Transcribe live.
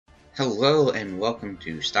Hello and welcome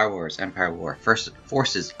to Star Wars Empire War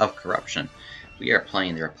Forces of Corruption. We are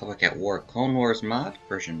playing the Republic at War Clone Wars mod,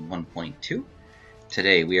 version 1.2.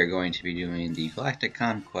 Today we are going to be doing the Galactic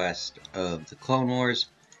Conquest of the Clone Wars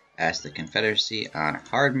as the Confederacy on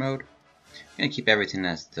hard mode. I'm going to keep everything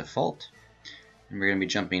as default, and we're going to be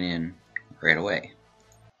jumping in right away.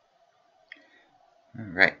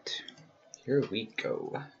 Alright, here we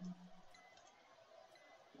go.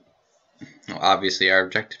 Well, obviously our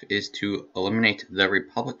objective is to eliminate the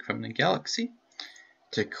Republic from the galaxy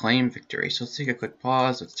to claim victory. So let's take a quick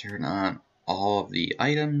pause. Let's turn on all of the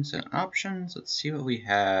items and options. Let's see what we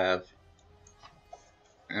have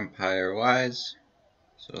empire-wise.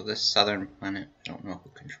 So this southern planet, I don't know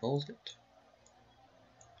who controls it.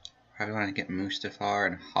 Probably want to get Mustafar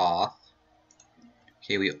and Hoth.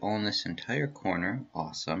 Okay, we own this entire corner.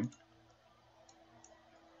 Awesome.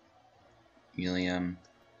 Helium.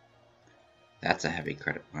 That's a heavy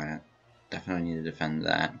credit planet. Definitely need to defend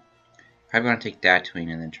that. Probably want to take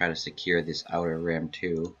Tatooine and then try to secure this outer rim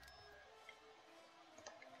too.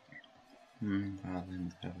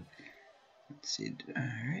 Let's see.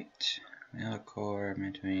 Alright. Malachor,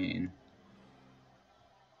 Tatooine.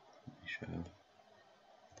 Show.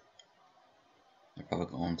 The Republic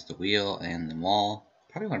owns the wheel and the mall.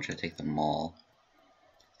 Probably want to try to take the mall.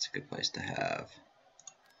 It's a good place to have.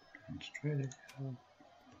 Let's try to go.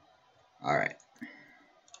 Alright,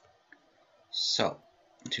 so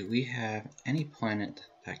do we have any planet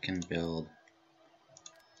that can build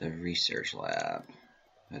the research lab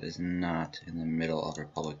that is not in the middle of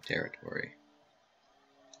Republic territory?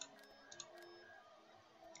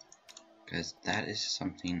 Because that is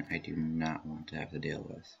something I do not want to have to deal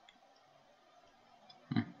with.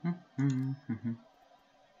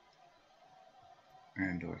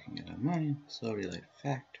 Andor can get a mine, facility light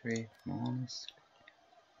factory, mollusk.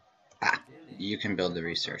 Ah, you can build the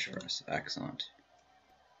research for us. Excellent.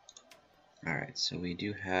 Alright, so we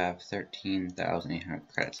do have 13,800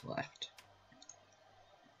 credits left.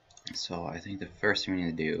 So I think the first thing we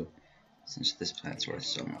need to do, since this planet's worth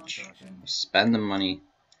so much, spend the money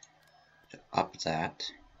to up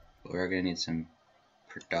that, but we're going to need some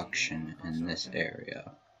production in this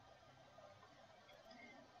area.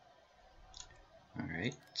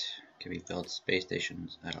 Alright, can we build space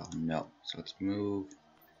stations at all? No. So let's move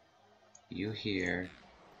you here.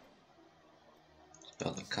 Let's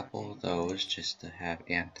build a couple of those just to have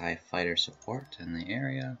anti-fighter support in the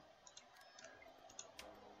area.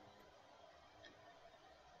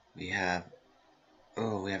 We have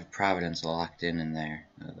Providence locked in there.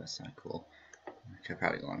 Oh, that's not cool. I could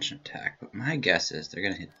probably launch an attack, but my guess is they're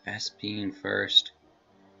gonna hit Vespine first,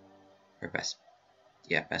 or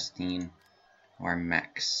Vespine or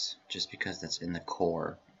Mex, just because that's in the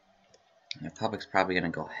core. And the Republic's probably going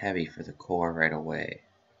to go heavy for the core right away.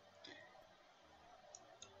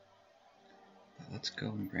 But let's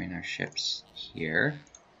go and bring our ships here.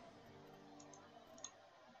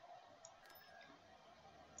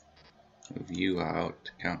 Move you out,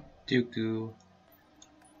 Count Dooku.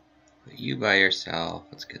 Put you by yourself.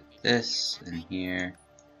 Let's get this in here.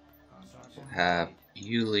 We'll have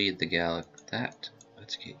you lead the galaxy.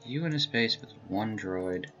 Let's get you into space with one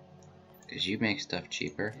droid, because you make stuff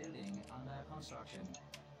cheaper.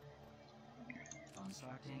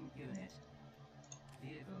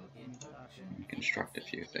 And construct a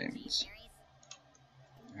few things.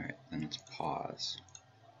 Alright, then let's pause.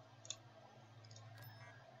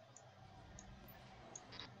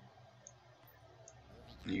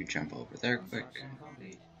 You jump over there quick.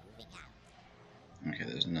 Okay,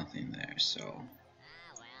 there's nothing there, so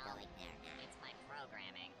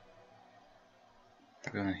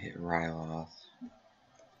I'm gonna hit Ryloth.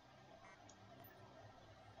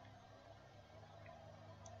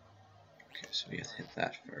 Okay, so we have to hit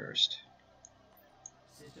that first.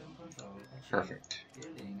 Perfect.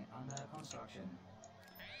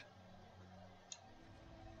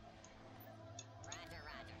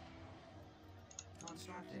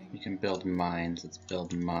 We can build mines. Let's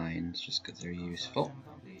build mines just because they're useful.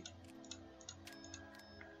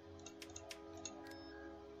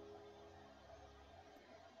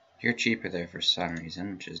 You're cheaper there for some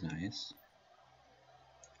reason, which is nice.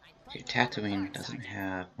 Okay, Tatooine doesn't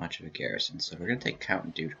have much of a garrison, so we're going to take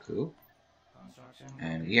Count Dooku.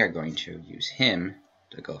 And we are going to use him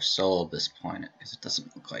to go solo this planet, because it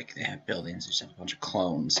doesn't look like they have buildings, they just have a bunch of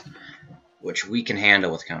clones. Which we can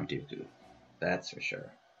handle with Count Dooku. That's for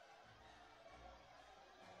sure.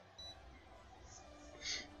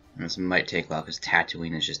 And this might take a while, because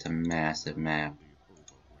Tatooine is just a massive map.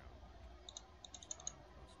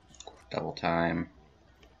 Double time.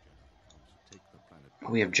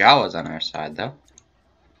 We have Jawas on our side, though.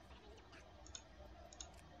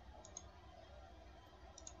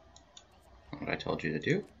 what I told you to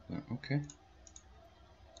do. Okay.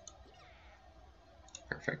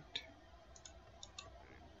 Perfect.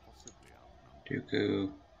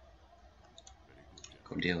 Dooku.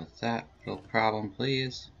 Go deal with that little problem,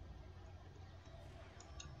 please.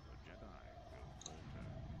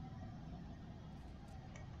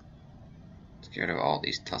 Scared of all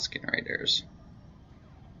these Tusken Raiders.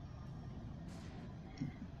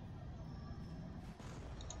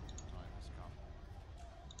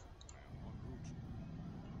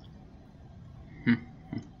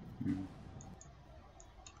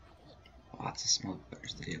 Lots of smoke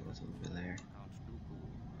burns to deal with over there.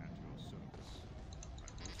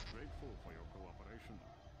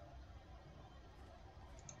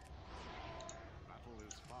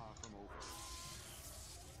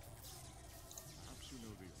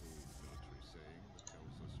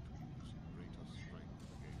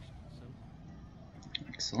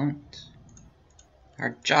 Excellent.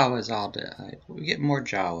 Our Jawas all died. We get more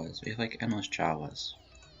Jawas. We have like endless Jawas.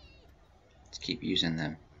 Let's keep using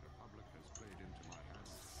them.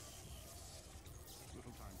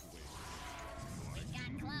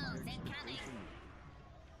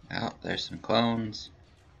 Oh, there's some clones.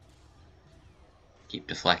 Keep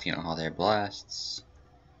deflecting all their blasts.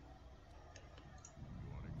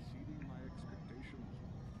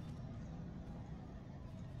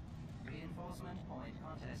 Reinforcement point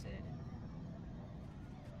contested.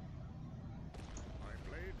 My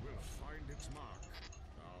blade will find its mark.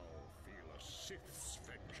 Now feel a Sith's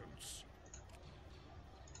vengeance.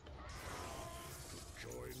 To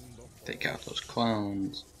join the Take out those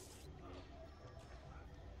clones.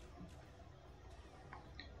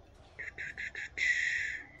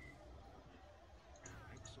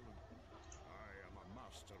 Excellent. I am a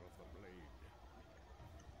master of the blade.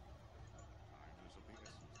 Time is of the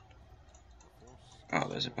essence. The force Oh,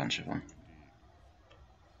 there's a bunch of them.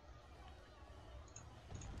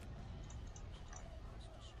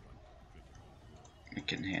 We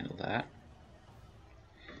can handle that.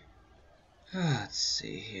 Let's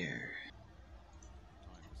see here.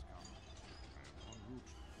 Time has come. I am en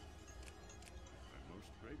route. I'm most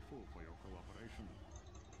grateful for your cooperation.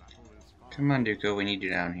 Battle is far. Come on, Dooku, we need you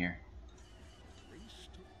down here.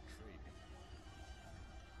 Waste of training.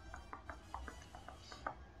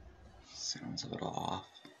 Sounds a little off.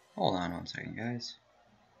 Hold on one second, guys.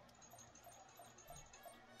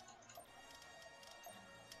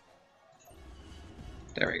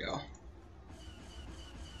 There we go.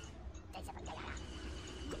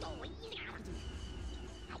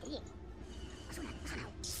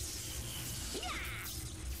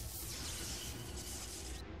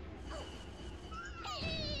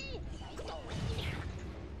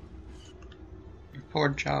 Poor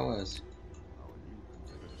Jawas.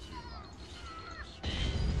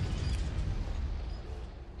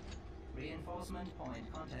 Reinforcement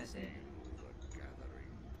point contested. The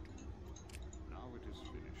gathering. Now it is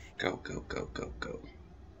finished. Go, go, go, go, go.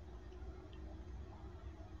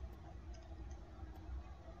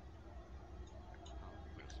 How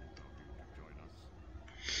pleasant of you to join us.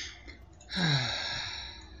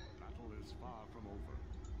 Battle is far from over.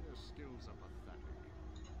 Their skills are pathetic.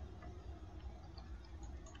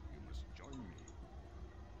 You must join me.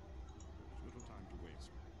 There is little time to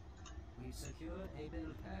waste. We've secured a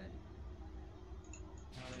build pad.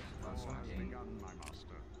 Turret All has constructing. begun, my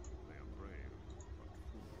master. They are brave, but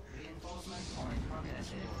foolish. Reinforcement point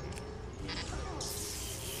contested.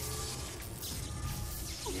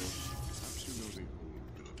 Perhaps you know the old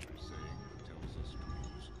military saying that tells us to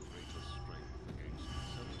use greater strength against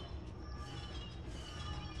self-doubt.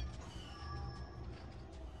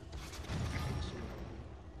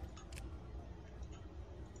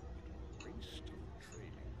 Waste of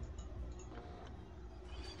training.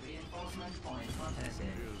 Reinforcement point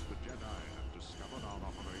contested. Here's the Jedi have discovered our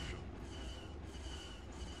operation.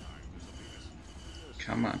 Time is of the essence.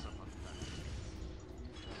 Come on. The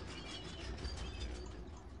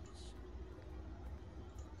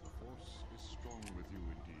Force is strong with you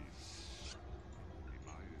indeed. The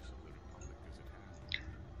demise of the Republic is at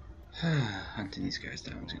hand. Hunting these guys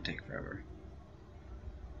down is gonna take forever.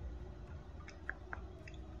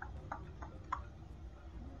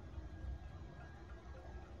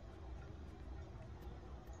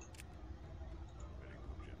 Very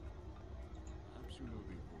good, General. Perhaps you know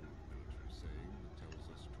the old military saying that tells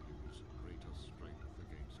us to use greater strength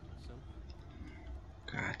against self.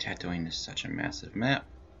 God, Tatooine is such a massive map.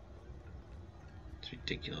 It's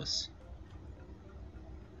ridiculous.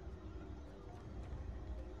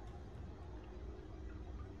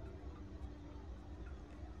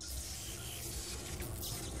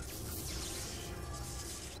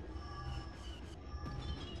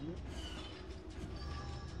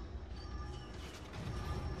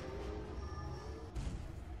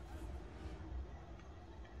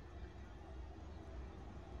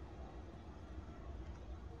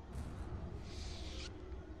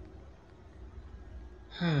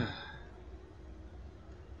 Alright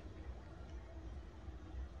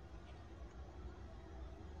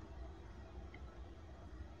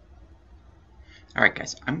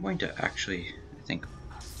guys, I'm going to actually, I think,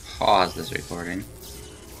 pause this recording.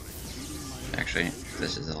 Actually,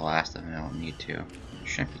 this is the last of it, I don't need to. There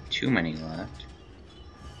shouldn't be too many left.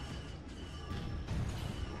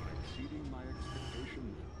 Exceeding my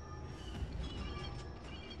expectations.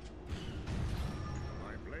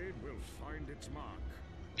 My blade will find its mark.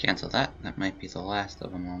 Cancel that, that might be the last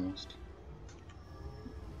of them almost.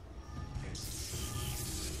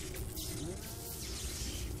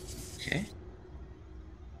 Okay.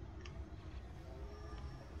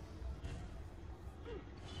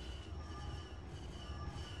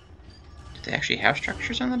 Do they actually have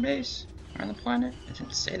structures on the base? Or on the planet? It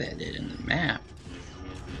didn't say that it did in the map.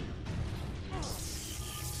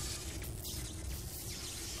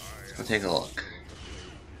 Let's take a look.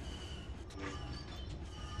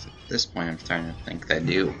 So at this point I'm starting to think they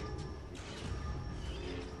do.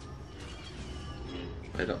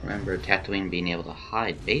 But I don't remember Tatooine being able to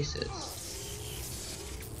hide bases.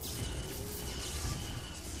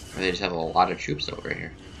 Or they just have a lot of troops over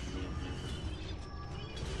here.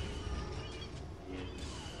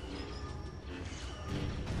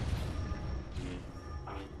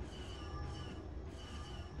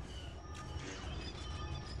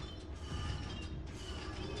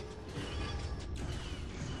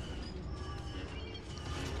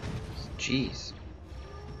 Jeez.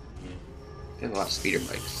 They have a lot of speeder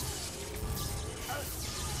bikes.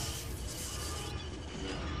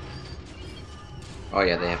 Oh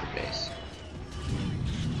yeah, they have a base.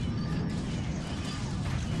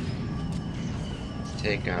 Let's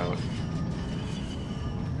take out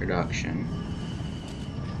production.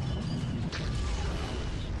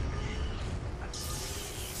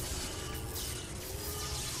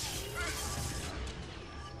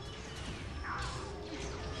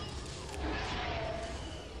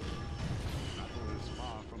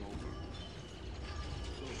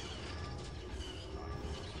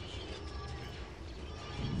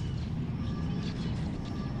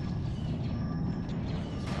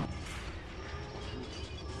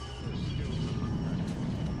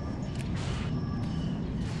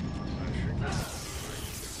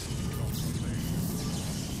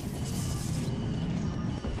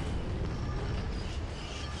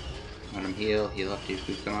 Let him heal, heal up,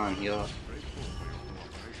 Dooku, come on, heal up.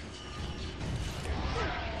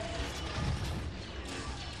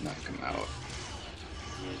 Knock him out.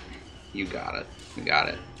 You got it, we got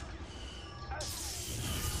it.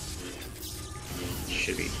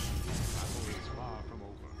 Should be.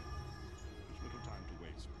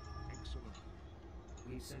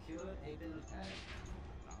 We've secured a build pad.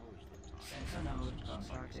 Sensor node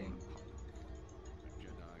constructing.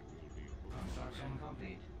 Construction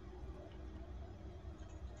complete.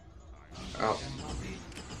 Oh,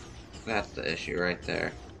 that's the issue right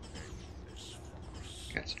there.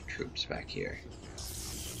 Got some troops back here.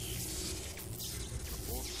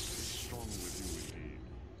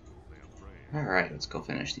 Alright, let's go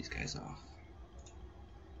finish these guys off.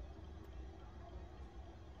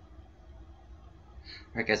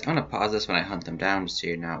 Alright guys, I'm gonna pause this when I hunt them down so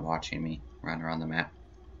you're not watching me run around the map.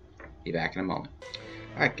 Be back in a moment.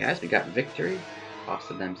 Alright guys, we got victory.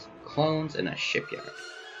 Costed them some clones and a shipyard.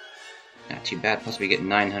 Not too bad, plus we get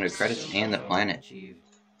 900 credits and the planet.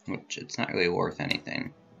 Which it's not really worth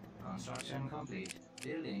anything. Construction complete.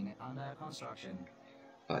 Building under construction.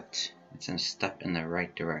 But it's a step in the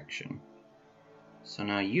right direction. So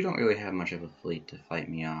now you don't really have much of a fleet to fight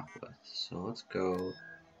me off with. So let's go.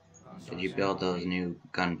 Did you build those new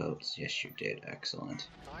gunboats? Yes, you did. Excellent.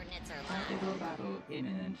 Tactical battle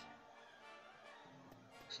imminent.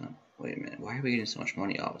 So, wait a minute. Why are we getting so much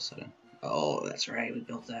money all of a sudden? Oh, that's right. We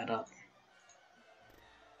built that up.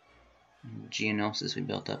 Geonosis we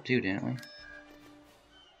built up too, didn't we?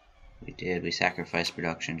 We did. We sacrificed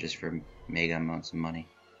production just for mega amounts of money.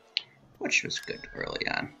 Which was good early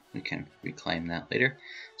on. We can reclaim that later.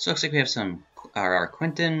 So looks like we have some our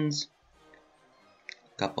Quintons,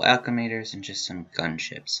 a couple Alchemators, and just some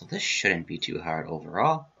gunships. So this shouldn't be too hard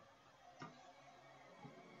overall.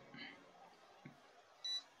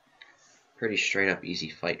 Pretty straight up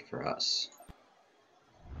easy fight for us.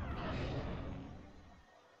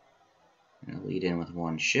 I'm gonna lead in with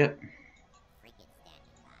one ship.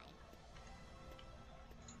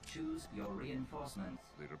 Choose your reinforcements.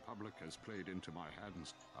 The Republic has played into my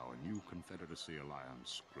hands. Our new Confederacy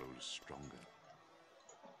alliance grows stronger.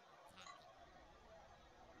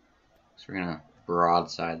 So we're gonna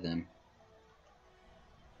broadside them.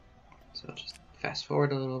 So just fast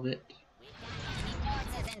forward a little bit. We've got enemy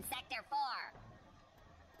forces in Sector 4.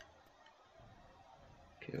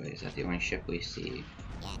 Okay, wait, is that the only ship we see?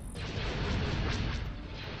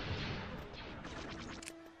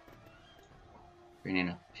 Bring in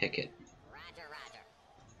a picket.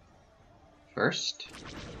 First,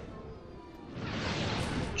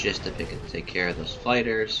 just a picket to take care of those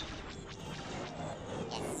fighters.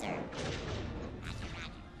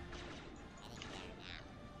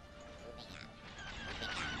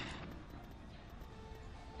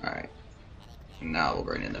 Alright, now we'll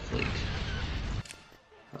bring in the fleet.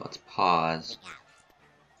 So let's pause.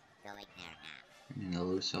 And the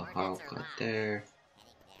Luso Hawk there.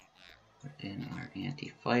 Put in our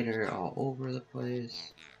anti-fighter all over the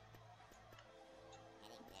place.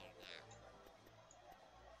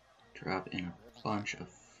 Drop in a bunch of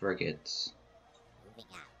frigates.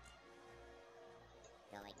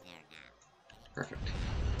 Perfect.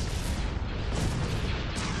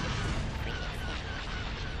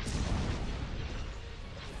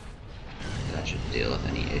 That should deal with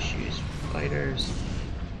any issues with fighters.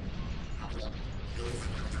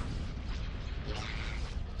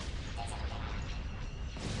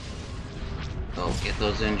 Oh, get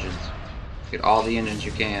those engines. Get all the engines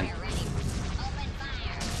you can.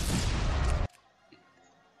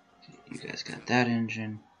 You guys got that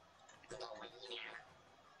engine.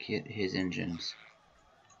 Get his engines.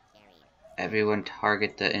 Everyone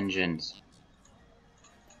target the engines.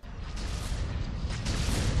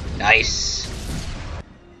 Nice!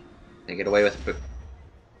 They get away with a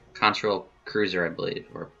control cruiser, I believe,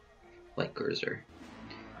 or light cruiser.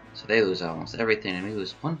 So they lose almost everything, and we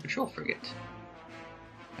lose one patrol frigate.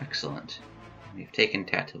 Excellent. We've taken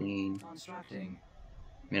Tatooine.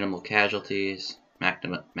 Minimal casualties.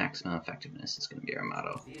 Maximum effectiveness is going to be our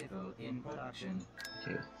motto. Vehicle in production.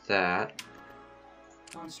 Okay, with that.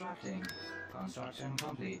 Constructing. Construction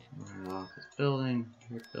complete. We're off this building.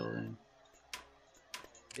 Here, building.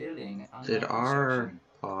 Building under Did our construction.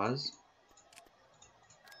 pause?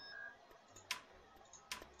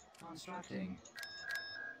 Constructing.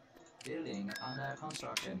 Building under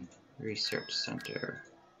construction. Research center.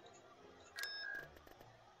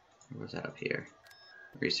 Or was that up here?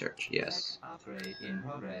 Research, yes. Tech upgrade in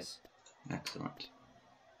progress. Excellent.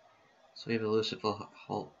 So we have a Lucifer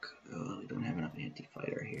Hulk. Oh, we don't have enough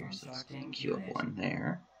anti-fighter here, so let's queue up one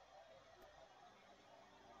there.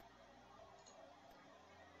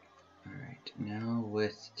 Alright, now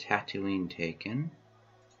with Tatooine taken,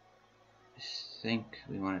 I think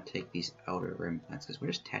we want to take these outer rim planets, because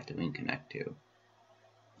where does Tatooine connect to?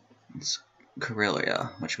 It's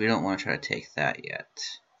Corellia, which we don't want to try to take that yet.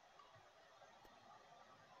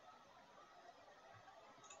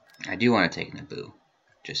 I do want to take Naboo,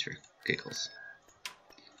 just for giggles.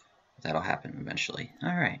 That'll happen eventually.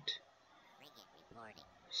 Alright.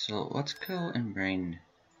 So let's go and bring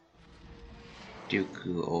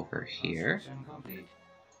Dooku over here. Construction complete.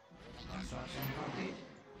 Construction complete.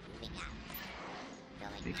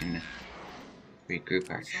 We can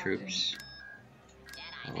regroup our troops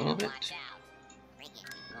a little bit.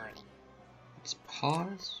 Let's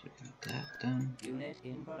pause. We got that done. Unit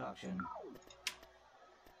in production.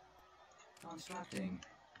 Constructing.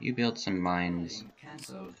 You build some mines. Building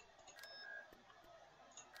cancelled.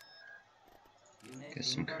 Unit Get in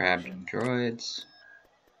some crab production. droids.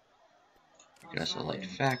 Get us a light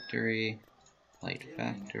Constructing. factory. Light Building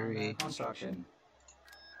factory. under construction.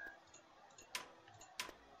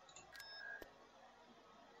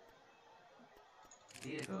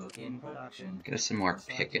 Vehicle in production. Get us some more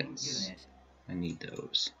Constructing pickets. unit. I need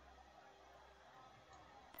those.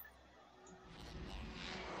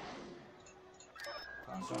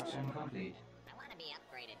 Construction complete. I want to be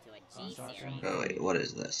upgraded to a G Construction series. Oh wait, what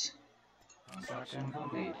is this? Construction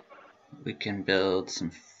complete. We can build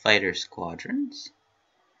some fighter squadrons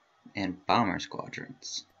and bomber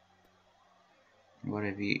squadrons. What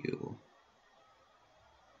have you?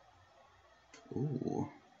 Ooh.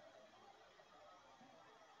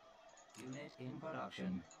 Unit in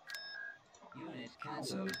production. Unit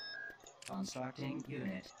cancelled. Constructing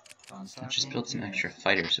unit. Constructing Let's just build some unit. extra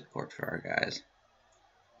fighter support for our guys.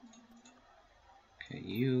 Okay,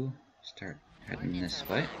 you start heading this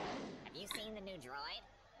way. Have you seen the new droid?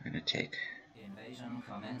 We're gonna take Invasion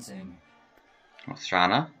commencing.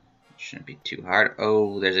 Othrana. Shouldn't be too hard.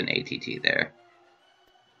 Oh, there's an ATT there.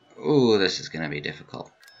 Oh, this is gonna be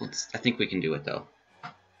difficult. I think we can do it though.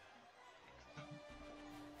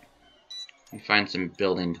 We find some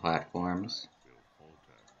building platforms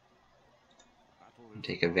and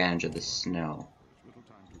take advantage of the snow. There's little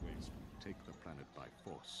time to waste. Take the planet by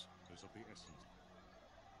force. Is of the essence.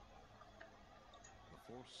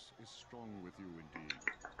 The force is strong with you indeed.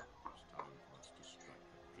 It's time for us to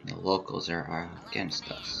strike. The locals are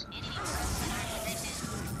against us. Enemy personnel position.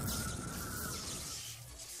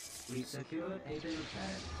 We secured a build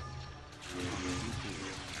pad.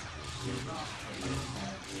 We lost a build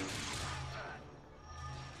pad.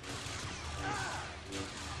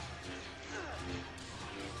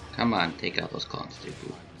 Come on, take out those clones, dude.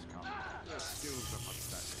 Their skills are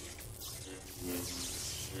pathetic.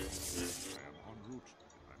 I am en route.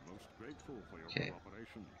 I'm most grateful for your Okay.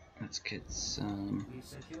 cooperation. Let's get some. We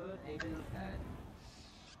secured a build pad.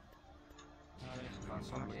 Turret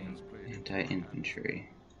constructing. Anti-infantry.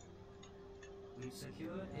 We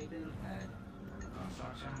secured a build pad.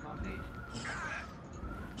 Construction complete.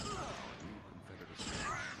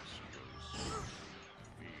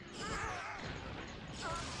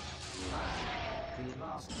 We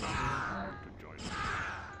lost a build pad. To join us.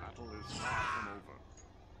 Battle is far from over.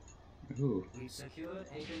 Ooh. We secured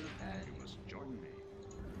a build pad. You must join me.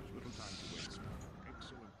 There's little time to waste.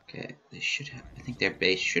 Excellent. Okay, they should have. I think their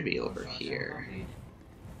base should be over here. Complete.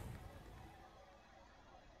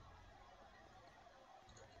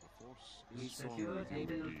 The force We is strong secured with a you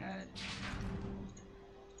build indeed. pad.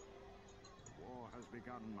 The war has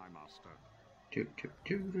begun, my master. Do, do,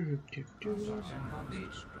 do, do, do, do. Construction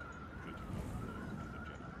complete. Critical blow to the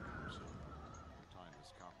Jedi Council. The time has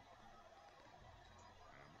come.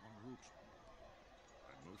 I am en route.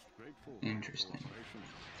 I'm most grateful for your Interesting. cooperation.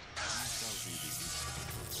 You shall be the instrument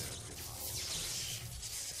of their demise.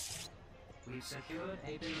 We secured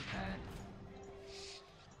a build pad.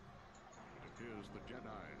 It appears the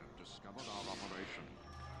Jedi have discovered our operation.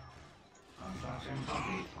 Construction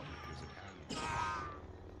complete. Republic is at hand.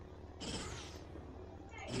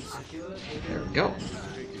 We secured a There build we go. pad.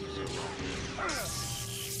 Taking so long.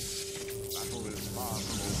 Battle is far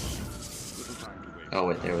from over. Little time to wait. Oh,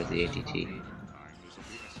 wait, there was the ATT. Time is of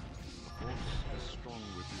the essence. The force is strong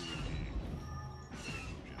with you indeed.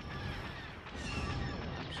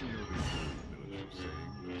 Perhaps you know the old military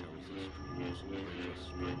saying that tells us to use the greater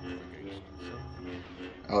strength against itself.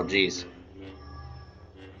 Oh, jeez.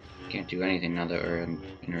 Can't do anything now that we're in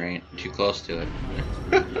range, too close to it.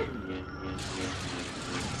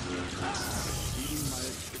 Exceeding my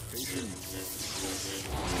expectations.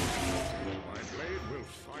 My blade will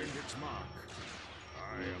find its mark. I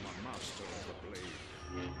am a master of the blade.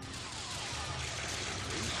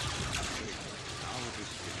 Now it is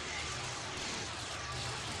finished.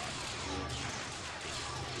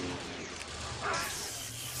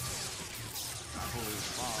 Battle is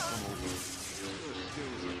far from over. Your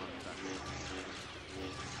skills are pathetic.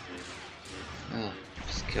 Oh,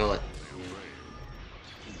 just kill it. They are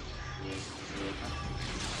brave.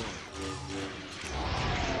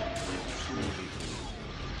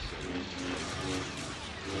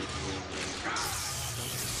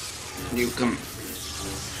 Nuke him.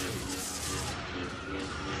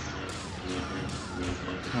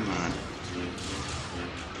 Come on.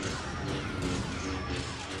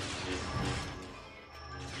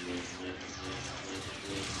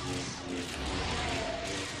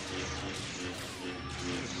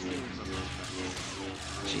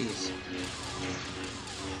 Jeez.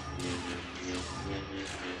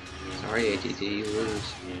 Sorry, ATT, you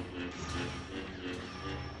lose.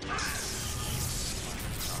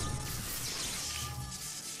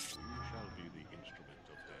 We shall be the instrument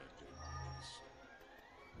of their demise.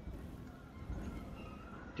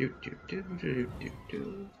 Do do do do do do.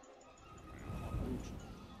 En route.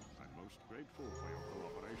 I'm most grateful for your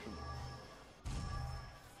cooperation.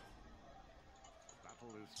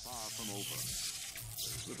 Battle is far from over.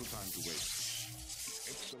 There's little time to waste.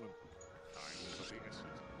 Excellent. Time is of the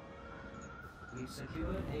essence. We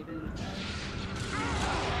secured a build pad.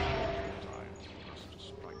 Time for us to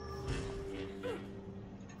strike.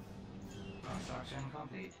 Construction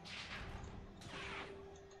complete.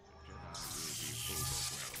 The Jedi will be over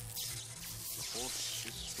well. The force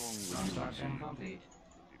is strong with you. Construction complete.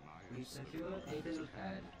 The demise We of the secured a build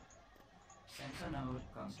pad. Sensor node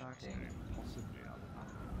constructing. possibly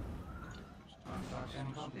outnumbered. Construction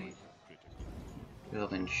complete. Critical.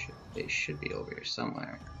 Building they should be over here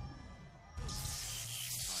somewhere. Time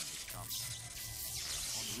has come.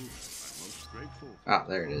 En route. I'm most grateful. Ah,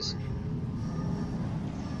 there it is.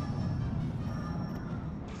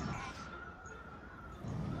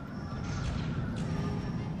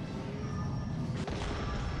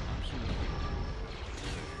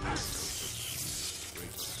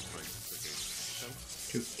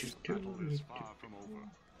 Do, do, do, Battle do, is do. far from over.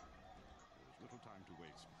 There's little time to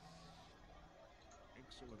waste.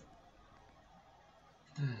 Excellent.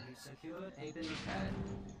 We secured a build pad.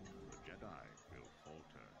 The Jedi will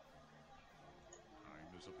falter.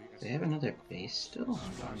 Time is of the essence. They have another base still?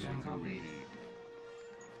 Construction complete.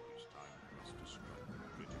 It's time for us to strike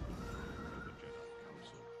critical to the Jedi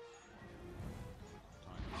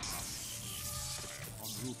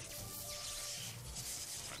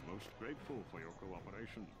grateful for your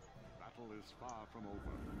cooperation. Battle is far from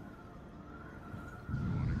over.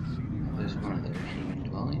 You are exceeding my There's one of their human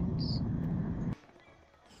dwellings.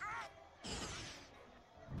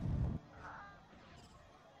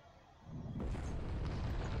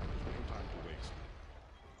 no time to waste.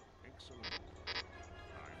 Excellent.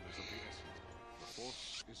 Time is of the essence. The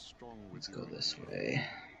force is strong with Let's you. go this way.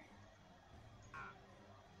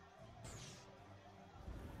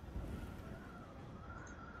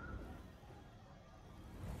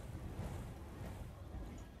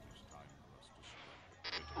 It's time for us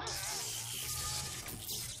to strike.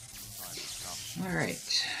 Time has come.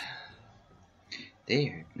 Alright. They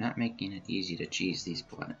are not making it easy to cheese these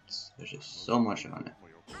planets. There's just so much on it. For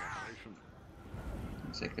your cooperation.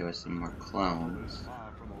 Looks like there was some more Battle clones. is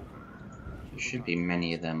far from over. There should be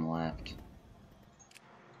many of them left. You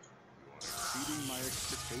are exceeding my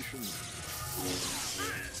expectations.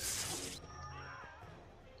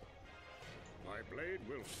 My blade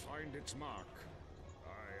will find its mark.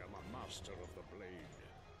 I am a master of the blade.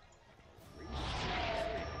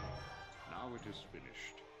 Now it is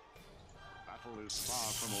finished. Battle is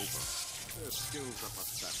far from over. Their skills are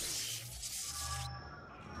pathetic.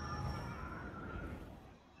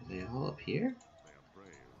 Are they all up here? They are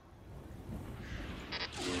brave.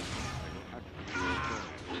 They will have to be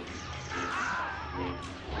destroyed.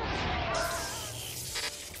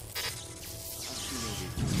 Perhaps you know the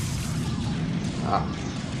Ah.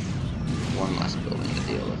 One less building to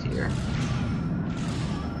deal with here.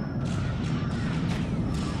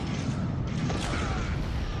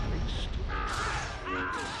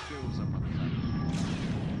 skills are pathetic.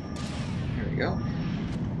 Here we go.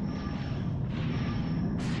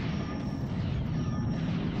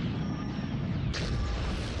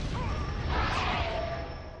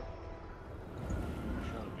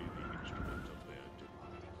 Shall be the instrument of their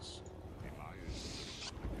demise. The demise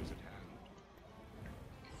of the Republic is at hand.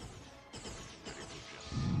 Very good,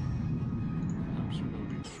 gentlemen. Perhaps you know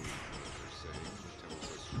the old military saying that tells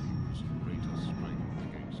us to use greater strength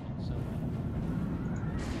against itself.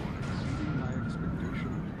 You are exceeding my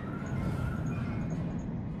expectation.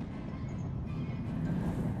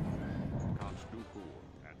 Count Dooku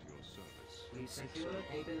at your service. We secure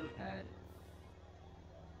a build pad.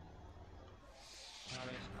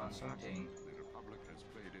 Turret constructing. The Republic has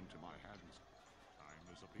played into my hands. Time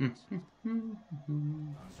is of the essence.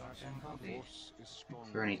 Construction The complete. Force is strong.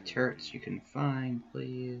 For any with you. turrets you can find,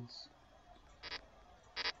 please. It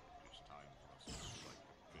is time for us to strike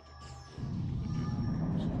the critical blow to the Jedi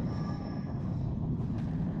Council.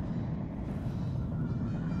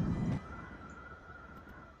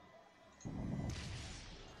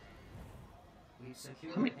 We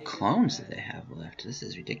secure How many a build clones do pad. they have left? This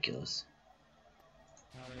is ridiculous.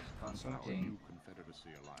 Turret Our constructing. new Confederacy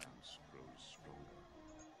alliance grows stronger.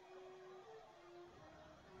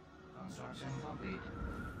 Construction complete.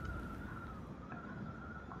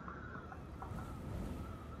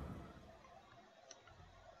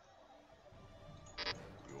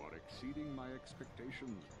 You are exceeding my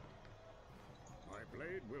expectations. My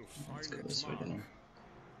blade will Let's find go its this way mark. then.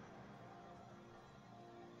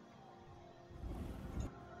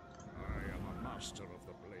 I am a master of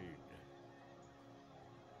the blade.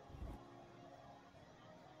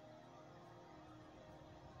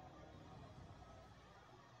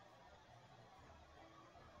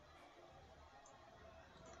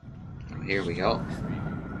 Oh, here we go.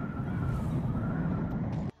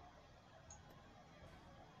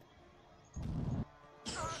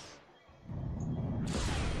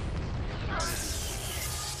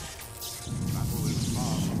 Battle is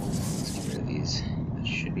far from over. Let's get rid of these. That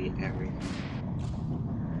should be everything.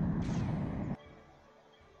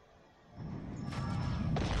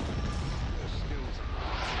 Their skills are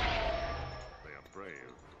high. They are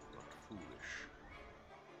brave, but foolish.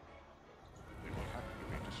 They will have to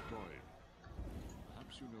be destroyed.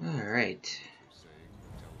 Perhaps you know the Alright. saying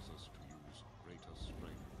that tells us to use greater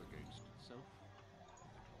strength against itself.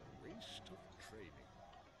 A waste of training.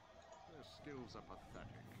 Their skills are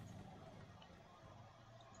pathetic.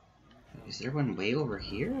 Is there one way over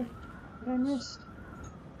here that I missed?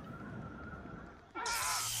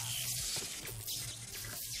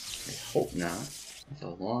 I hope not. It's a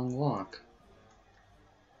long walk.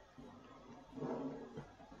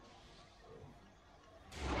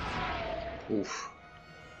 Oof.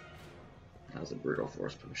 That was a brutal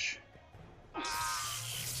force push.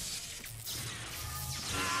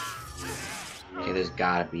 Okay, there's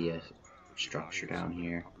gotta be a structure down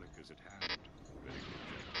here. Republic is at hand. Very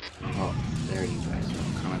good, gentlemen. Oh, there you guys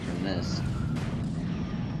are coming from this.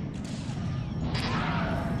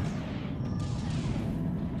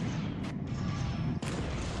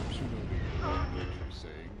 Perhaps you know the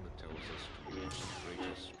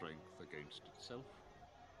against itself.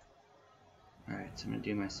 Alright, so I'm gonna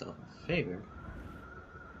do myself a favor.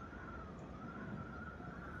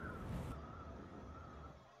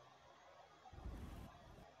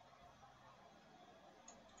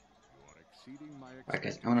 Alright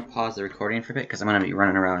guys, I'm going to pause the recording for a bit because I'm going to be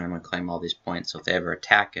running around and I'm going to claim all these points, so if they ever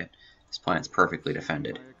attack it, this planet's perfectly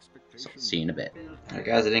defended. So see you in a bit. Alright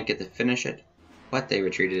guys, I didn't get to finish it, but they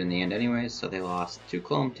retreated in the end anyways, so they lost 2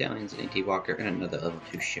 clone battalions, an AT Walker, and another level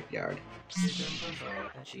 2 shipyard.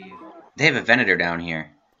 They have a Venator down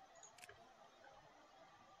here.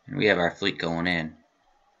 And we have our fleet going in.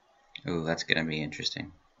 Ooh, that's going to be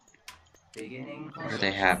interesting. What do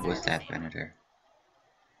they have with that Venator?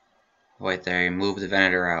 Wait, they move the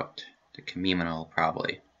Venator out to Kamino,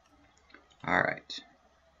 probably. Alright.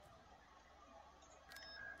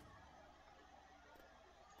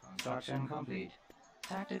 Construction complete.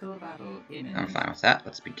 Tactical battle imminent. I'm fine with that.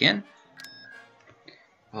 Let's begin.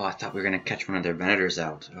 Oh, I thought we were going to catch one of their Venators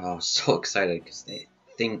out. Oh, so excited because they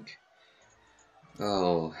think...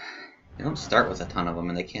 Oh, they don't start with a ton of them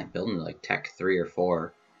and they can't build into like Tech 3 or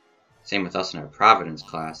 4. Same with us in our Providence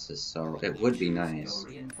classes, so it would be nice.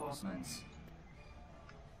 The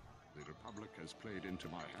Republic has played into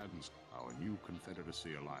my hands. Our new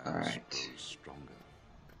Confederacy alliance grows stronger.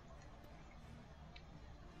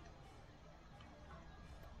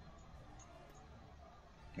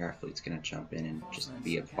 Our fleet's gonna jump in and just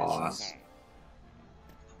be a boss.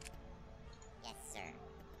 Yes, sir.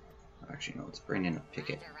 Actually, no, let's bring in a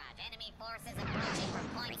picket. Roger, Roger. Enemy forces approaching from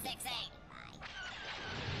point 68.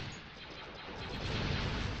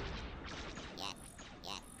 Yes,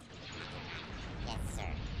 yes. Yes,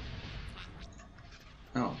 sir.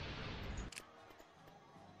 Oh,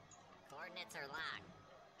 Coordinates are locked.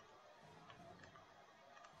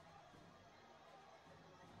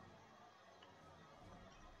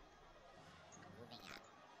 Moving out.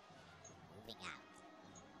 Moving out.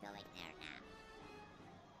 Going there now.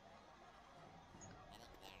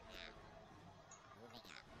 Heading there now. Moving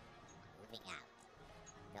out. Moving out.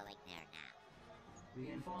 Going there now.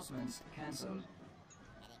 Reinforcements cancelled.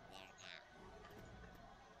 Heading there now.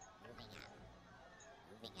 Moving out.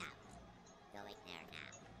 Moving out. Going there now.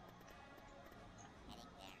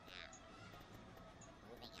 Heading there now.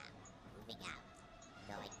 Moving out. Moving out.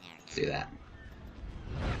 Going there now. let's do that.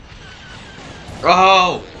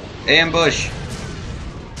 Oh! Ambush!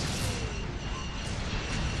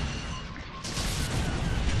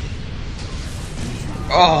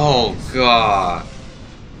 Oh, God.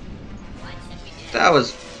 What should we do? That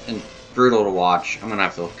was brutal to watch. I'm gonna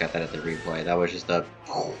have to look at that at the replay. That was just a...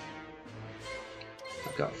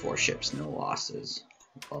 I've got 4 ships, no losses.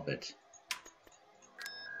 Love it.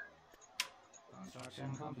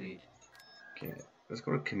 Construction complete. Okay, let's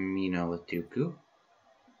go to Kamino with Dooku.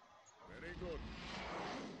 Very good.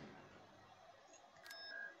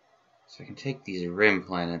 So I can take these rim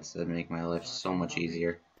planets that make my life so much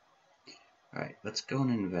easier. Alright, let's go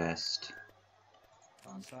and invest.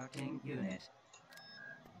 Constructing unit.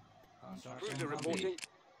 Construction Cruiser reporting. complete.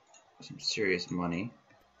 Some serious money.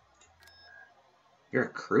 You're a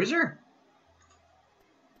cruiser?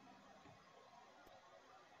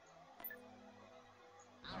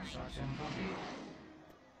 Construction complete.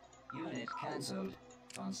 Unit cancelled.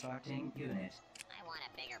 Constructing unit. I want a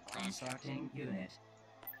bigger blast. Constructing unit.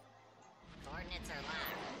 Coordinates are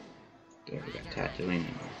locked. There we got Tatooine.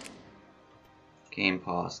 Game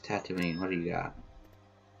pause. Tatooine, what do you got?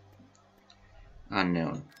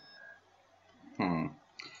 Unknown.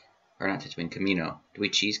 Or not Tatooine, Kamino. Do we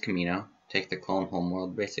cheese Kamino? Take the clone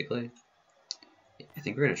homeworld, basically? I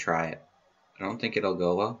think we're gonna try it. I don't think it'll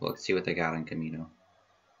go well, but let's see what they got in Kamino.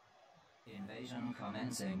 Invasion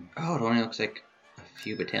commencing. Oh, it only looks like a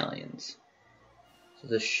few battalions. So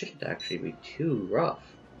this shouldn't actually be too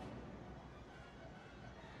rough.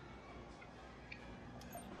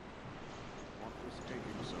 What was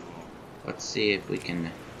taking so long? Let's see if we can...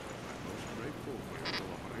 Most grateful for your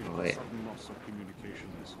cooperation. Oh, wait. Sudden loss of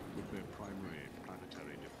communications with their primary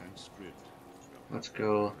planetary defense grid. Let's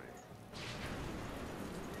go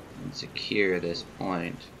and secure this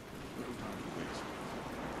point. Little time to waste.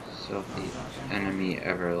 So if the enemy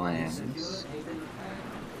ever lands... Secure Haven pad.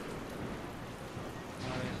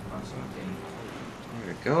 Turret constructing. There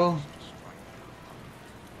we go.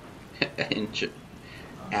 Inch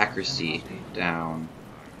accuracy down.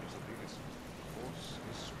 Force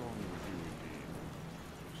is strong with you indeed.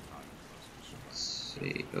 It's time for us to Let's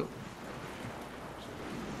see. Oh,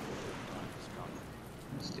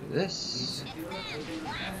 let's do We this. secure Haven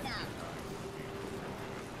pad.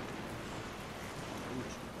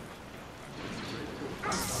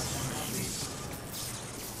 Construction complete.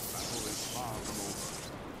 battle is far from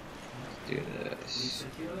over. Do do We this.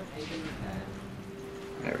 secured a build pad.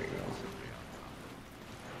 There we go.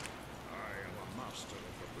 I am a master of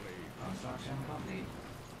the blade. Construction complete.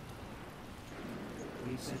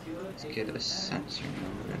 We secured Let's a get build a pad. sensor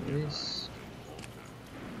node at least.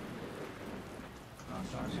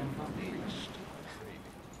 Construction complete.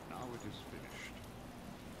 Now it is finished.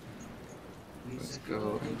 We Let's secured go a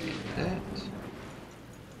and build get pad. that.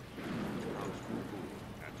 House Google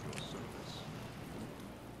at your service.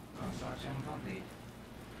 Construction complete.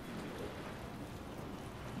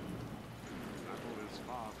 Battle is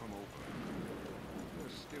far from over. Your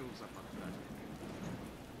skills are pathetic.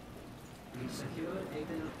 We secured a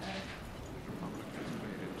build pad. The Republic has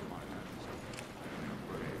played into my hands. I am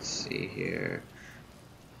brave Let's see here.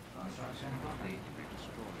 Construction complete. to be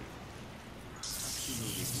destroyed.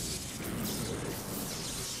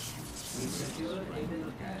 We secured a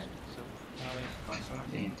build pad. Turret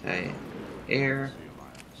constructed. Anti-air. The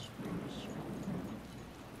Alliance grows strong.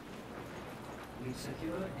 We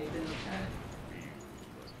secured a build pad.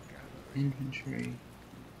 Infantry.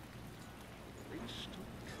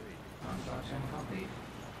 Construction complete.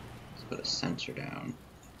 Let's put a sensor down.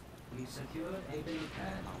 We secured a build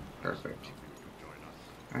pad. Perfect. Join us.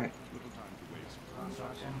 Alright. Little time to waste.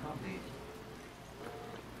 Construction complete.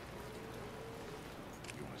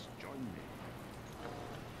 You must join me.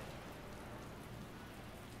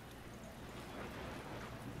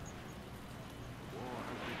 War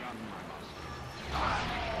has begun, my master.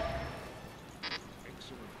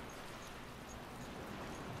 Excellent.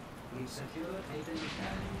 We secured a build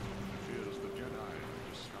pad. Fears the Jedi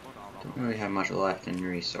have discovered our Don't really have much left in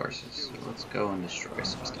resources, so let's go and destroy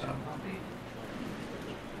some stuff. Construction complete.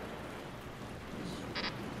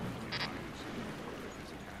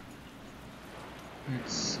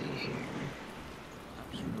 Let's see here.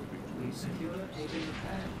 We secured a build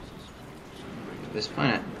pad. This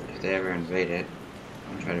planet, if they ever invade it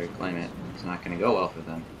and try to reclaim it, it's not going to go well for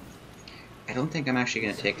them. I don't think I'm actually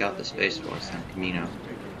going to take out the Space Force on Camino.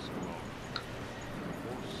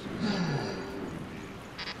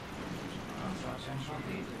 Construction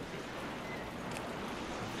complete.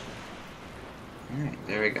 Alright,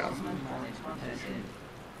 there we go. Assessment points contested.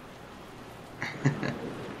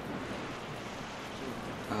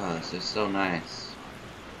 Oh, this is so nice.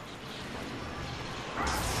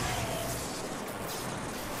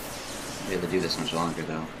 I'll be able to do this much longer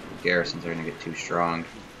though. The garrisons are going to get too strong.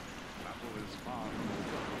 battle is far from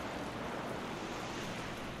over.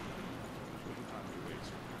 Little time to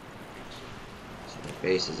waste. So the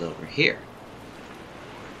base is over here.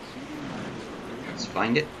 Let's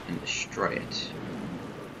find it and destroy it.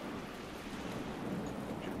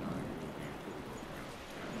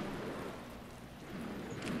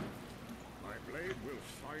 My blade will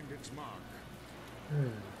find its mark.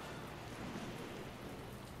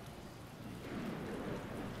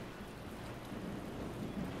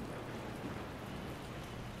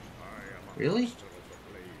 I am a Really? master of the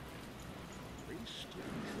blade. Priest and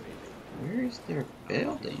traitor. Where is their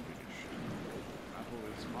building? Battle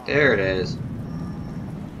is far. There it is.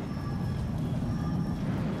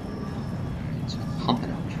 It's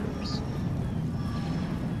pumping out troops.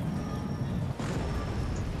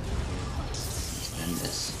 Let's end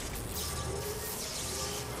this.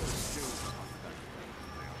 Skills are pathetic.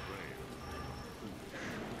 They are brave.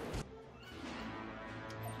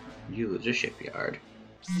 You lose a shipyard.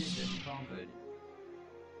 System conquered.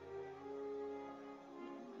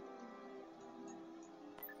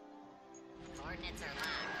 Coordinates are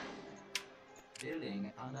locked.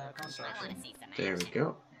 Building under I want construction. to see some There we action.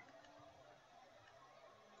 go.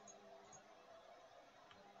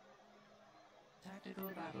 Tactical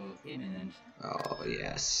battle imminent. Oh,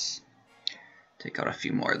 yes. Take out a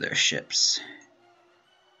few more of their ships.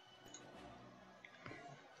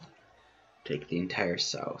 Take the entire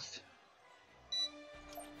south.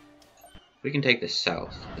 If we can take the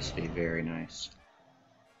south, this would be very nice.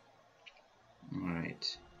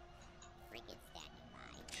 Alright. Frigate standing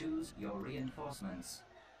by. Choose your reinforcements.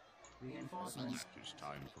 Reinforcements. It is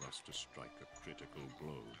time for us to strike a critical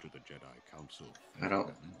blow to the Jedi Council. I don't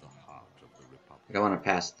The heart of the Republic. I don't want to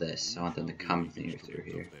pass this. I want them to come through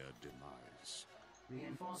here. Their demise.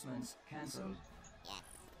 Reinforcements cancelled. Yes.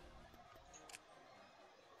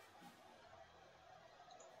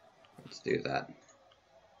 Let's do that.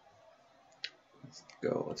 Let's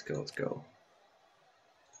go, let's go, let's go.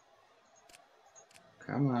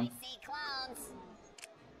 Come I on. see clones.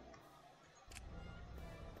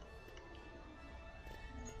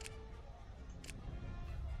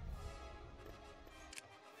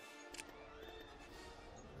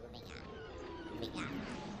 Moving out. Moving out.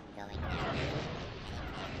 Going there. Heading there now.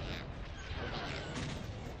 Moving out.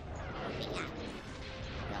 Moving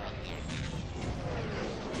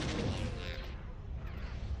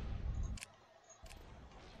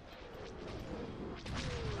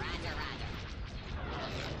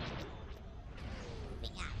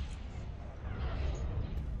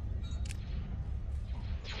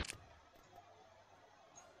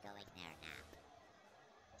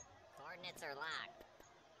Coordinates are locked.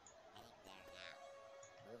 Heading there now.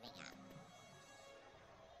 Moving out.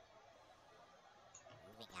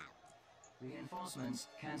 Moving out. Reinforcements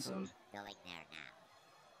cancelled. Going there now.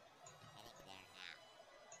 Heading there now.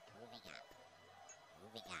 Moving out.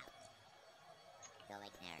 Moving out.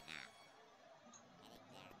 Going there now. Heading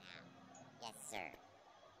there now. Yes, sir.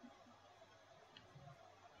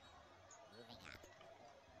 Moving out.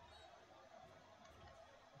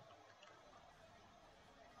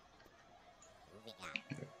 Moving out.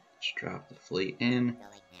 Let's drop the fleet in. Going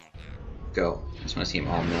there now. Go. I just want to see them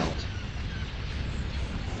all melt.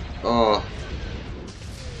 Oh.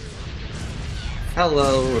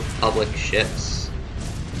 Hello, Republic ships.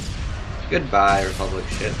 Goodbye, Republic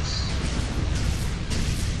ships.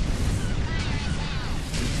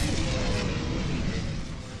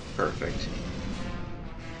 Perfect.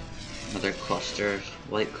 Another cluster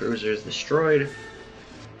of light cruisers destroyed.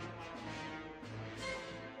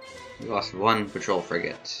 We lost one patrol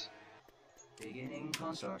frigate. Beginning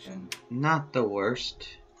construction. Not the worst.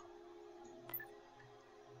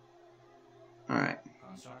 Alright.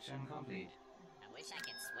 Construction complete. I wish I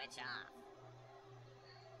could switch off.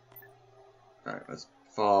 Alright, let's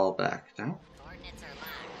fall back now. Coordinates are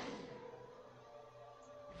locked.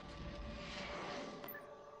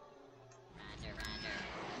 Roger,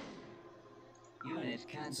 roger. Unit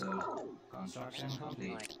cancelled. Construction Bringing complete.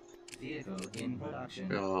 reporting. Vehicle in production.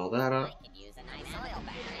 Fill all that up. I could use a nice oil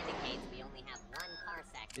batter. Indicates we only have 1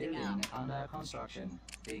 parsec to Building go. under construction.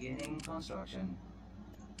 Beginning construction.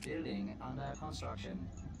 Building under construction.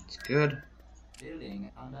 It's good. Building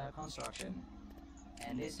under construction.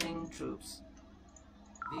 Enlisting troops.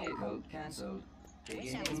 Vehicle cancelled. I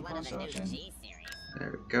wish I was Beginning one of the new construction. G series.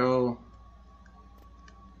 There we go.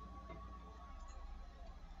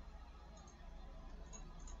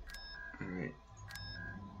 Alright.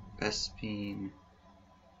 Vespine.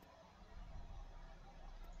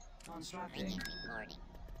 Constructing. Bringing reporting.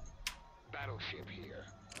 Battleship here.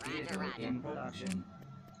 Roger, Vehicle roger. in production.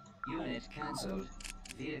 Unit cancelled.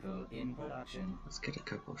 Vehicle in production. Let's get a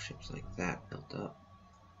couple ships like that built up.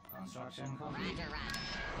 Construction complete. Roger,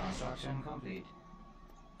 roger. Construction complete.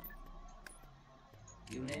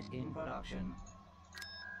 Unit in production.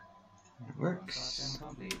 It works. Construction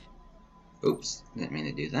complete. Oops, didn't mean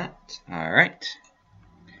to do that. Alright.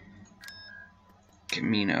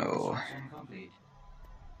 Camino. Construction complete.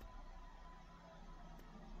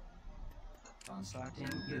 Constructing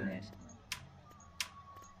unit.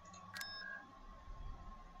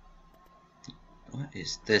 What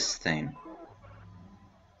is this thing?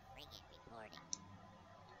 Bringing reporting.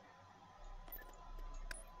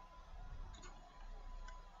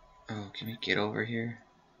 Oh, can we get over here?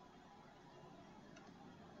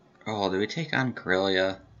 Oh, do we take on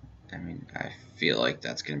Guerrilla? I mean, I feel like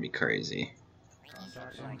that's gonna be crazy. Bringing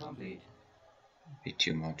Construction reporting. complete. Be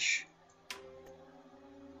too much.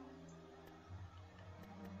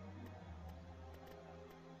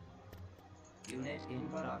 Unit in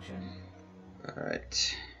production.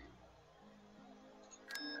 Alright.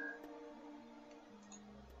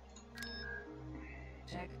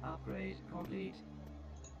 Tech upgrade complete.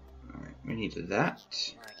 Alright, we need that.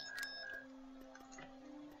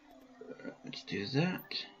 Reporting. Let's do that.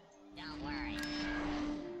 Don't worry.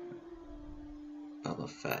 Boba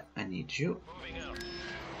Fett, I need you. Moving out.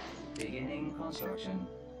 Beginning construction.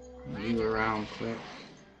 Move you around quick.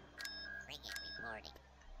 Bringing reporting.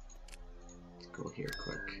 Let's go here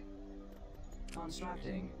quick.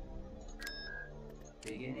 Constructing.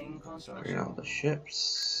 Beginning Upgrade construction. all the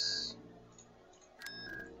ships.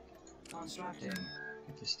 Constructing.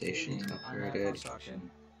 Get the stations Building under upgraded.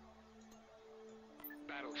 construction.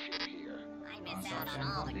 Battleship here. I miss out on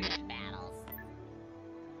all the good battles.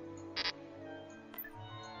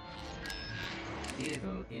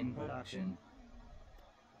 Vehicle in production.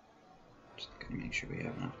 Just gotta make sure we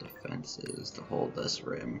have enough defenses to hold this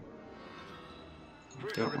rim.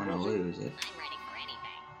 Don't want to lose it. I'm ready for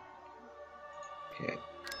anything. Okay.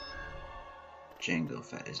 Jango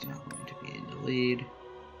Fett is now going to be in the lead.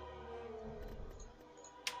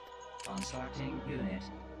 Constructing unit.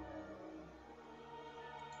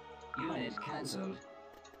 Unit cancelled.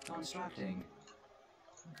 Constructing.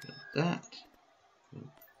 Build that.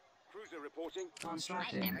 Cruiser reporting. I've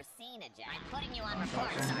Constructing. never seen a jet. I'm putting you on report,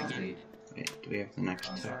 Construction Sergeant. complete. Wait, do we have the next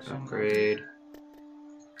tech Construction upgrade?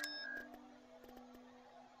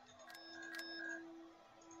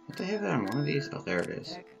 Don't they have that on one of these? Oh, there it is.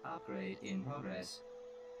 Tech upgrade in progress.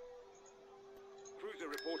 Cruiser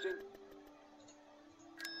reporting.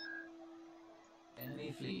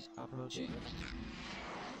 Enemy fleet approaching.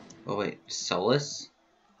 Oh wait, Solus?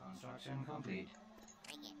 Construction complete.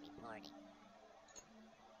 Bringing reporting.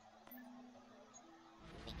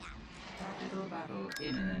 Tactical battle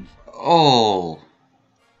imminent. Oh!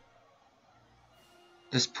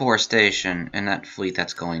 This poor station and that fleet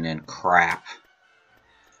that's going in. Crap.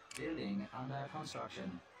 Building under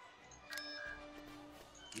construction.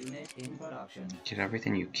 Unit in production. Get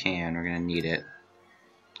everything you can. We're gonna need it.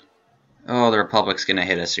 Oh, the Republic's gonna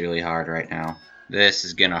hit us really hard right now. This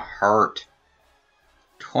is gonna hurt.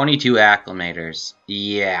 22 acclimators.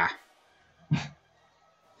 Yeah.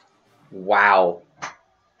 Wow.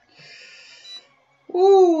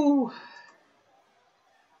 Woo!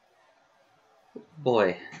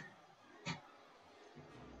 Boy. I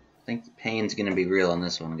think the pain's gonna be real on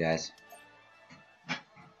this one, guys.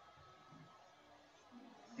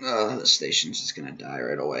 Oh, the station's just gonna die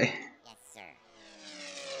right away. Yes, sir.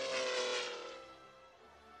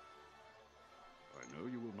 I know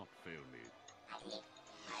you will not fail me.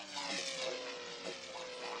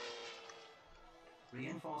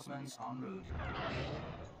 Reinforcements en route.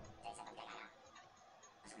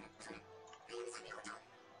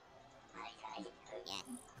 Yes.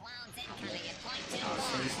 Clowns incoming at point 2. Our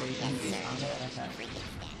space station is under attack.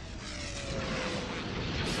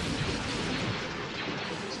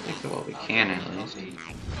 Let's take what we can at least.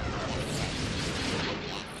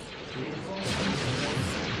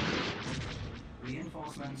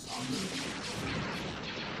 Reinforcements en route.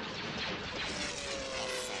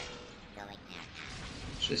 Going there.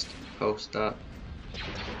 Just post up.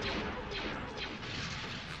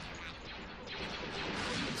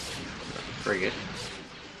 Frigate.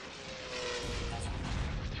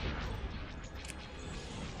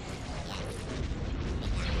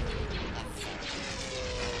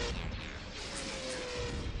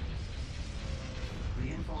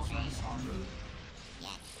 Reinforcements en route.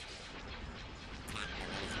 Yes.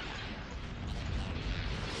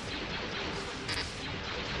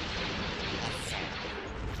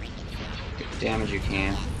 Get the damage you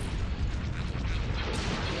can.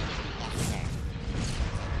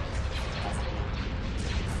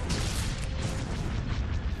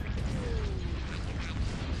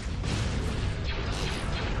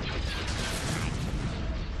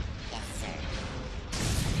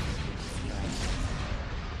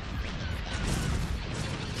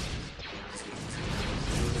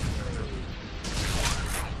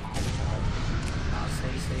 Our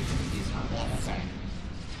space station is under attack.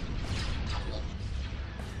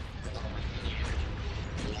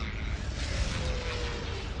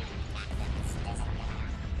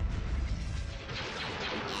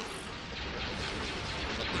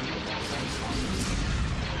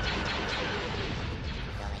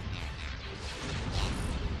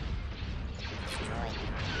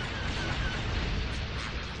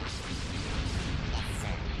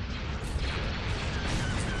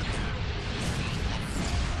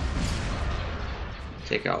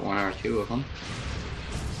 Take out one or two of them.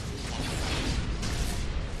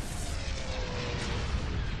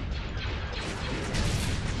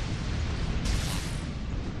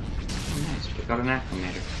 Oh, nice, took out an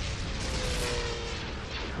acclimator.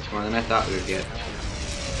 That's more than I thought we would get.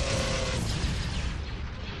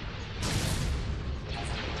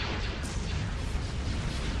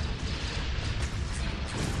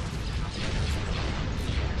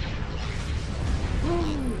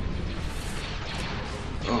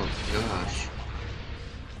 Oh gosh.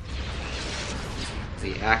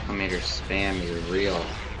 The acclimator spam is real.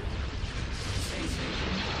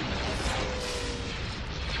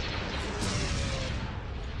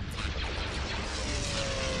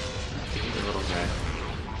 He's a little guy.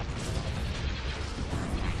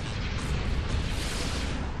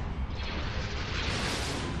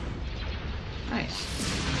 Nice.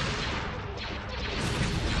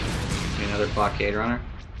 Another blockade runner.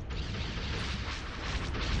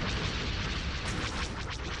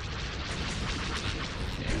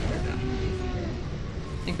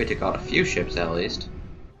 I think we took out a few ships at least.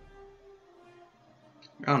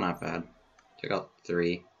 Oh, not bad. Took out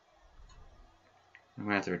 3. I'm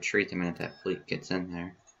gonna have to retreat the minute that fleet gets in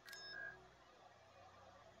there.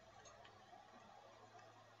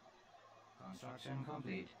 Construction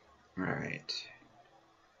complete. Alright.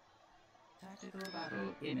 Tactical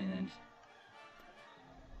battle imminent.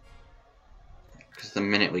 Because the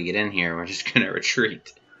minute we get in here, we're just gonna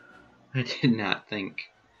retreat. I did not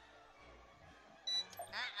think.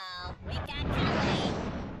 Uh-oh. We got company.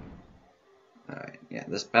 Alright, yeah,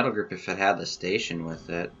 this battle group, if it had the station with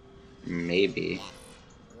it, maybe.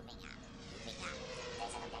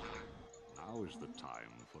 Now is the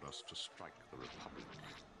time for us to strike the Republic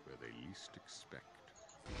where they least expect.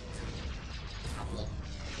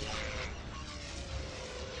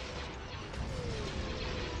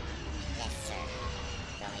 Yes, sir.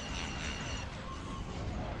 Going there.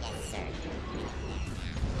 Yes, sir.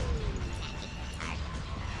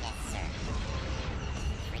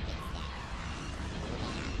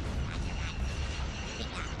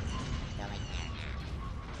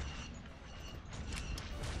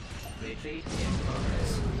 Update in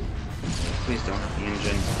progress. Please don't hit the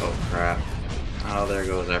engine. Oh crap. Oh, there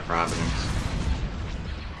goes our Providence.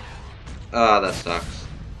 Oh, that sucks.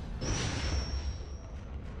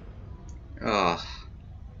 Oh,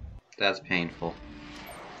 that's painful.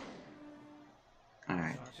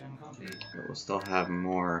 Alright. Construction complete. But we'll still have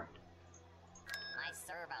more. My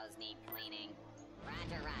servos need cleaning.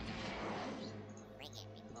 Roger, roger. Frigate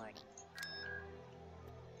reporting.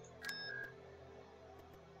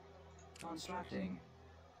 Constructing.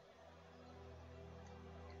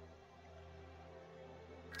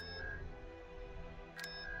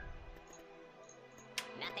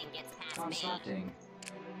 Nothing gets past me. Constructing.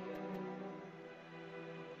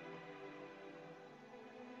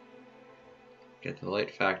 Get to the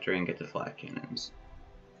light factory and get the flat cannons.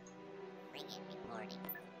 Frigate reporting.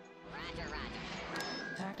 Roger,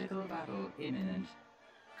 roger. Tactical battle imminent.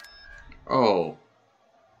 Oh.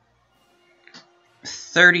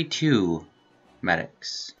 32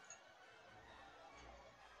 medics.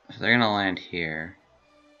 So they're gonna land here.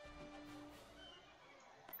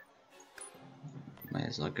 Might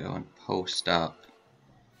as well go and post up.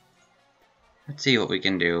 Let's see what we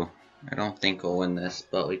can do. I don't think we'll win this,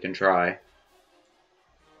 but we can try.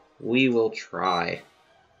 We will try.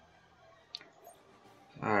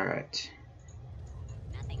 Alright.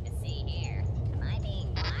 Nothing to see here. Am I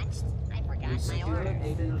being watched? I forgot my Secure orders.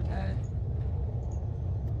 a build pad.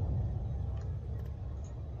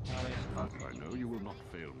 Turret I complete. know you will not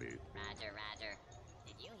fail me. Roger, roger.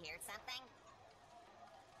 Did you hear something?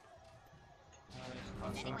 Turret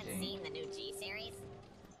Has anyone constructing. seen the new G series?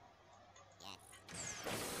 Yes.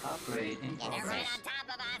 Upgrade in They're right progress. on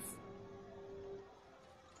top of us.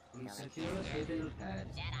 We secured a build pad.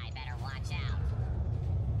 Jedi better watch out.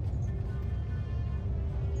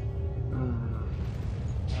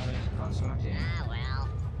 Turret constructing. Ah, well.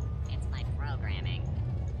 It's my programming.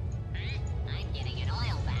 Huh? I'm getting an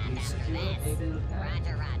oil bath We after secured a this. build pad.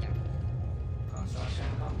 Roger, roger. Construction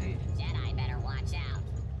complete. Jedi better watch out.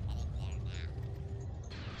 Heading there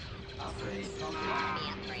now. Upgrade Be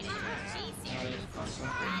complete. upgraded to a G series. Turret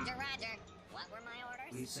constructing. Roger, roger. What were my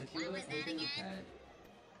orders? We secured What was a that build again? pad.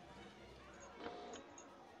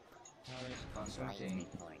 Turret constructing. Lights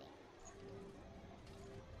reporting.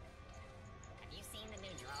 Have you seen the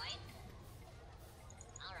new droid?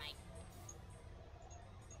 Alright.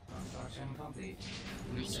 Construction complete.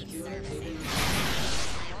 I We need secured a servicing. build What pad.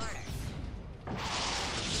 were my orders?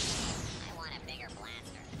 I want a bigger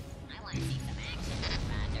blaster. I want to see some action.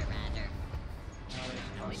 Roger, roger. Turret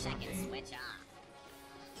I wish I could constructing. switch off.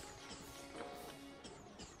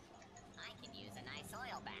 I could use a nice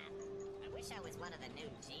oil bath. I wish I was one of the new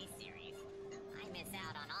G series. I miss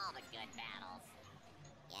out on all the good battles.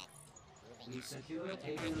 Yes. We secured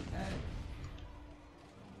a build pad.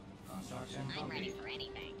 Construction I'm ready complete. for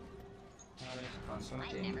anything. Turret I've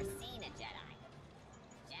constructing. never seen a Jedi.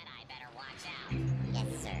 Jedi better watch out. Yes,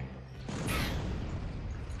 sir.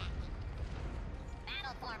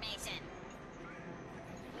 Battle formation.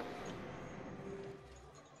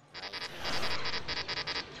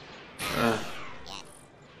 Uh, Yes.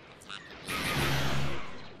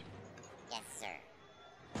 Yes, sir.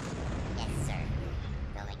 Yes, sir.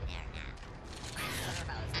 Going there now. My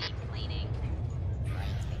servos need cleaning.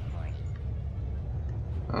 Droids reporting.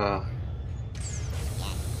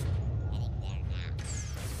 Yes. Heading there now.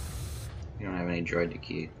 you don't have any droid to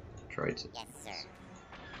key. Droids. Yes, sir.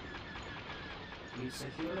 We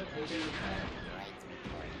secured a build pad. Droids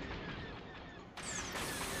reporting.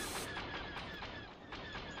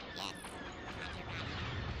 Yes. Roger, roger.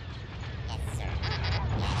 Yes, sir.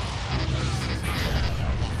 Yes.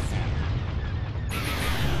 Yes, sir.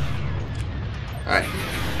 Alright,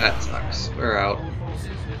 that sucks. We're out. All forces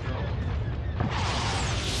withdraw.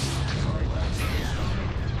 Droid base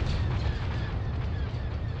destroyed.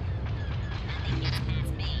 Nothing gets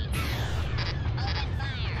past me. Open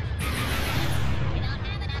fire. We don't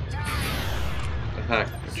have enough droids. Attack,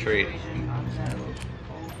 retreat, Situation unsettled.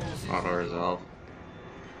 All forces auto withdraw. resolve.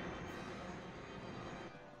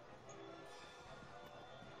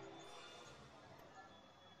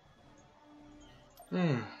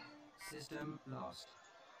 System lost.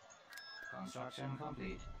 Construction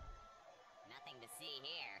complete. Nothing to see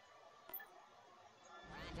here.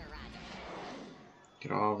 Roger, roger.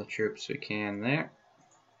 Get all the troops we can there.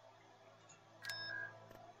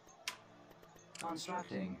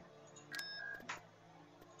 Constructing.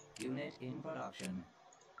 Unit in production.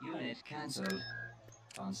 Unit cancelled.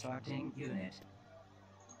 Constructing unit.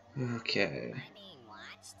 Okay. Am I being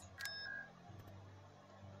watched?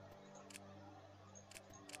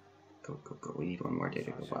 Go, go, go. We need one more day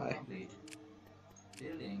to go Construction by. complete.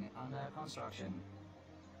 Building under construction.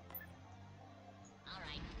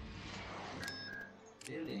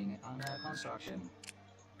 Building under construction.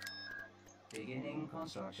 Beginning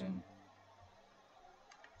construction.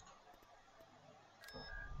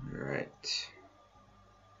 Right.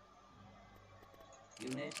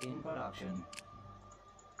 Unit in production.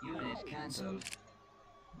 Unit cancelled.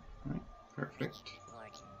 Right. Perfect.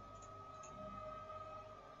 Reporting.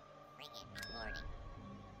 Frigate reporting.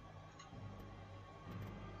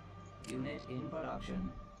 Unit in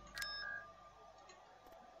production.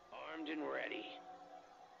 Armed and ready.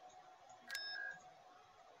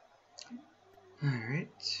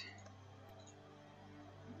 Alright.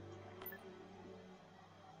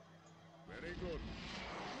 Very good.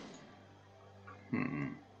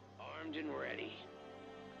 Armed and ready.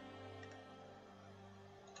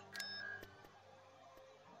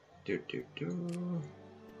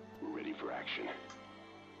 Ready for action.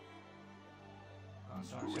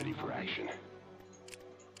 Construction Ready for complete. action.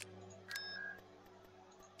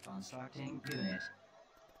 Constructing unit.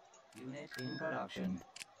 Unit in production.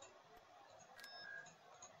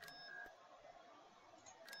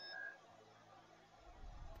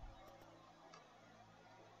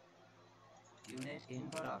 Unit in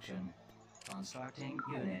production. Constructing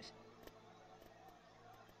unit.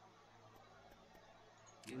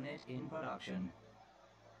 Unit in production.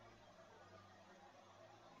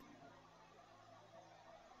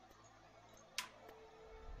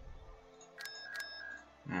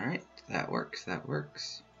 Alright, that works, that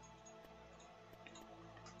works.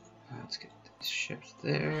 Let's get the ships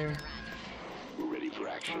there. Ready for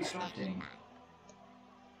action. Constructing.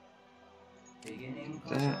 Beginning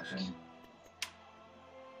That. construction.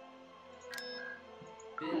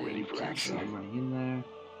 Ready Building for action. cancelled. Some money in there.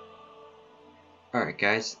 Alright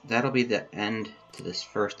guys, that'll be the end to this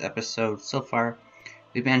first episode. So far,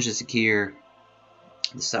 we've managed to secure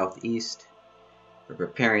the southeast. We're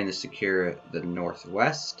preparing to secure the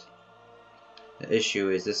northwest. The issue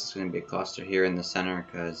is this is going to be a cluster here in the center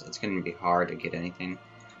because it's going to be hard to get anything.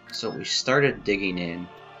 So we started digging in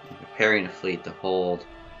and preparing a fleet to hold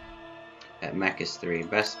at Mechas 3.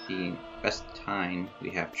 Best time we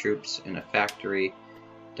have troops in a factory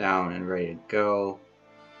down and ready to go.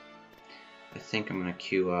 I think I'm going to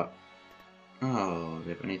queue up. Oh, do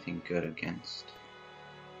we have anything good against?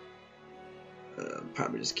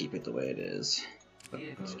 Probably just keep it the way it is. But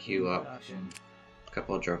let's queue up a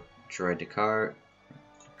couple of droid Descartes.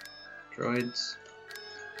 Droids.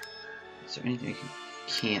 Is there anything I can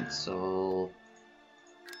cancel?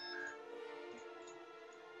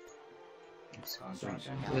 Let's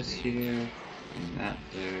Construction bring this here and that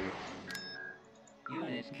there.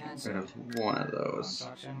 Unit Rid cancelled. of one of those.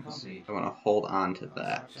 Construction complete. I want to hold on to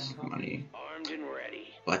that money. Armed and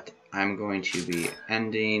ready. But I'm going to be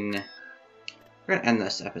ending. We're going to end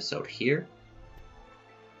this episode here.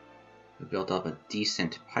 We built up a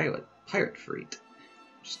decent pirate fleet,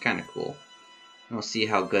 which is kind of cool. And we'll see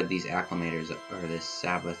how good these acclimators or this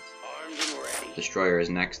Sabbath Armed and ready. destroyer is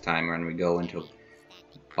next time when we go into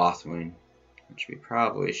Bothwyn, which we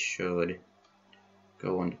probably should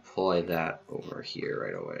go and deploy that over here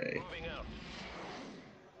right away. Moving out.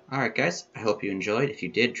 Alright guys, I hope you enjoyed. If you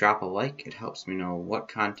did, drop a like. It helps me know what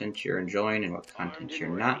content you're enjoying and what content you're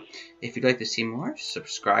not. If you'd like to see more,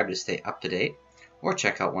 subscribe to stay up to date, or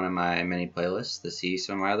check out one of my many playlists to see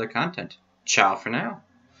some of my other content. Ciao for now.